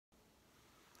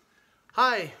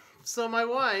Hi. So my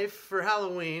wife, for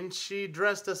Halloween, she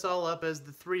dressed us all up as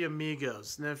the Three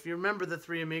Amigos. Now, if you remember the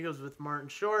Three Amigos with Martin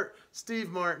Short, Steve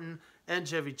Martin, and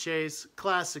Chevy Chase,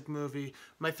 classic movie.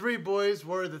 My three boys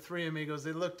were the Three Amigos.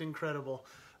 They looked incredible.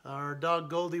 Our dog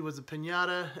Goldie was a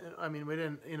piñata. I mean, we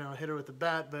didn't, hit her with the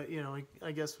bat, but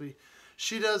I guess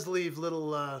she does leave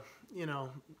little,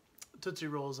 Tootsie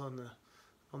Rolls on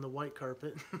the white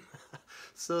carpet.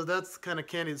 So that's the kind of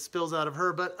candy that spills out of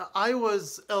her. But I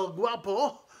was El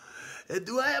Guapo.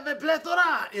 Do I have a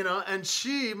plethora?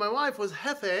 And my wife was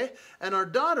Jefe, and our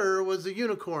daughter was a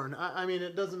unicorn. I mean,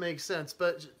 it doesn't make sense,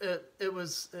 but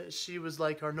she was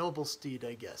like our noble steed,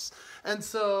 I guess. And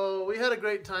so we had a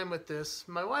great time with this.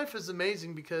 My wife is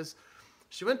amazing because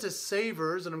she went to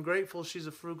Savers, and I'm grateful she's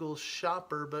a frugal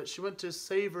shopper, but she went to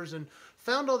Savers and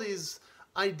found all these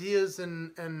ideas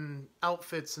and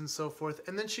outfits and so forth.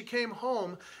 And then she came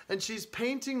home and she's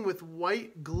painting with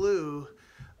white glue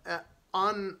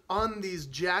on these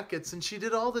jackets, and she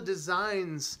did all the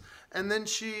designs, and then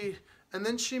she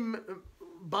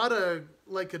bought a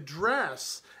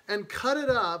dress and cut it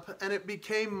up, and it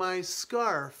became my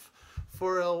scarf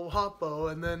for El Guapo.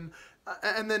 And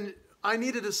then I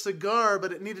needed a cigar,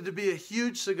 but it needed to be a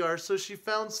huge cigar, so she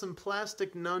found some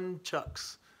plastic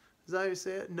nunchucks. Is that how you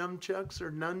say it? Nunchucks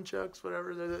or nunchucks,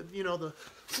 whatever.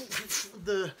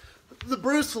 The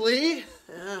Bruce Lee.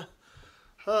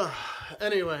 Yeah.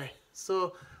 Anyway,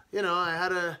 so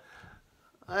I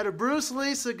had a Bruce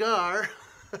Lee cigar.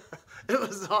 It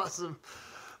was awesome.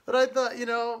 But I thought,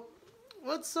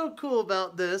 what's so cool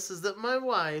about this is that my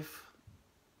wife,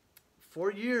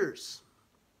 for years,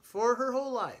 for her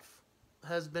whole life,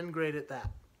 has been great at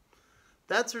that.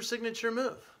 That's her signature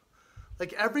move.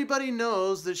 Like, everybody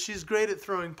knows that she's great at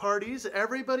throwing parties.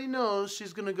 Everybody knows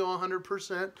she's going to go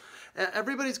 100%.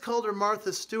 Everybody's called her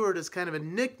Martha Stewart as kind of a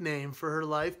nickname for her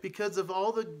life because of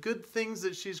all the good things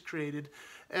that she's created.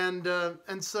 And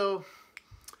so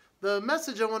the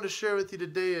message I want to share with you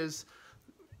today is,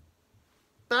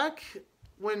 back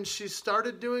when she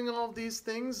started doing all of these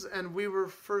things and we were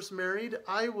first married,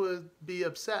 I would be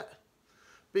upset.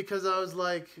 Because I was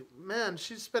like, man,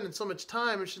 she's spending so much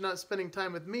time and she's not spending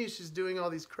time with me. She's doing all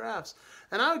these crafts.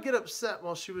 And I would get upset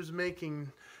while she was making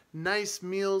nice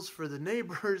meals for the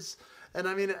neighbors. And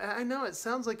I mean, I know it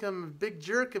sounds like I'm a big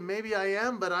jerk, and maybe I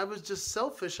am, but I was just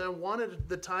selfish. I wanted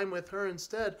the time with her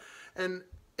instead. And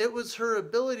it was her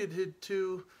ability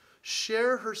to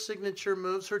share her signature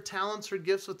moves, her talents, her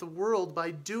gifts with the world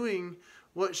by doing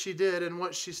what she did and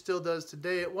what she still does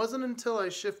today. It wasn't until I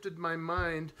shifted my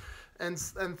mind and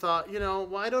thought,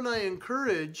 why don't I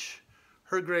encourage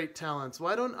her great talents?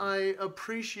 Why don't I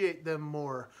appreciate them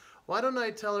more? Why don't I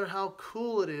tell her how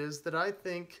cool it is that I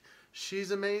think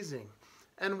she's amazing?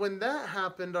 And when that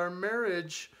happened, our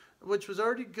marriage, which was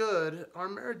already good, our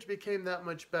marriage became that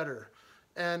much better.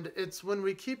 And it's when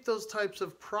we keep those types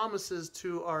of promises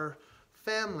to our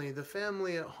family, the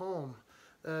family at home,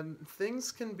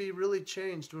 things can be really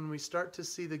changed when we start to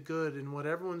see the good in what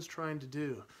everyone's trying to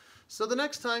do. So the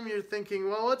next time you're thinking,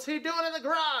 well, what's he doing in the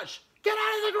garage? Get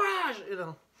out of the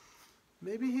garage!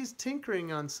 Maybe he's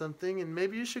tinkering on something, and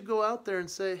maybe you should go out there and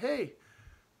say, hey,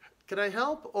 can I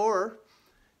help? Or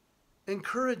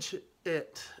encourage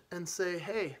it and say,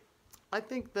 hey, I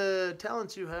think the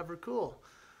talents you have are cool.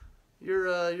 You're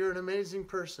an amazing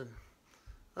person.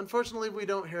 Unfortunately, we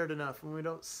don't hear it enough, and we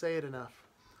don't say it enough.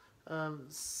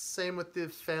 Same with the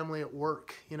family at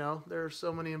work. There are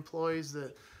so many employees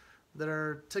that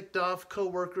are ticked off,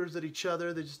 co-workers at each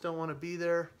other. They just don't want to be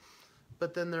there.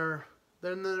 But then there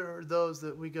are those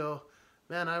that we go,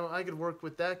 man, I could work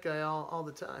with that guy all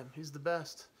the time. He's the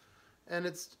best. And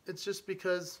it's just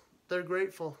because they're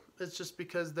grateful. It's just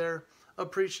because they're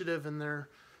appreciative, and they're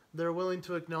willing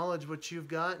to acknowledge what you've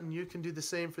got, and you can do the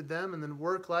same for them, and then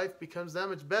work life becomes that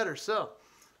much better. So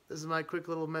this is my quick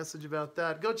little message about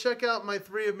that. Go check out my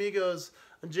Three Amigos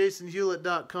on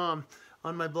jasonhewlett.com.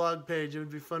 on my blog page. It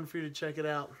would be fun for you to check it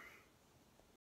out.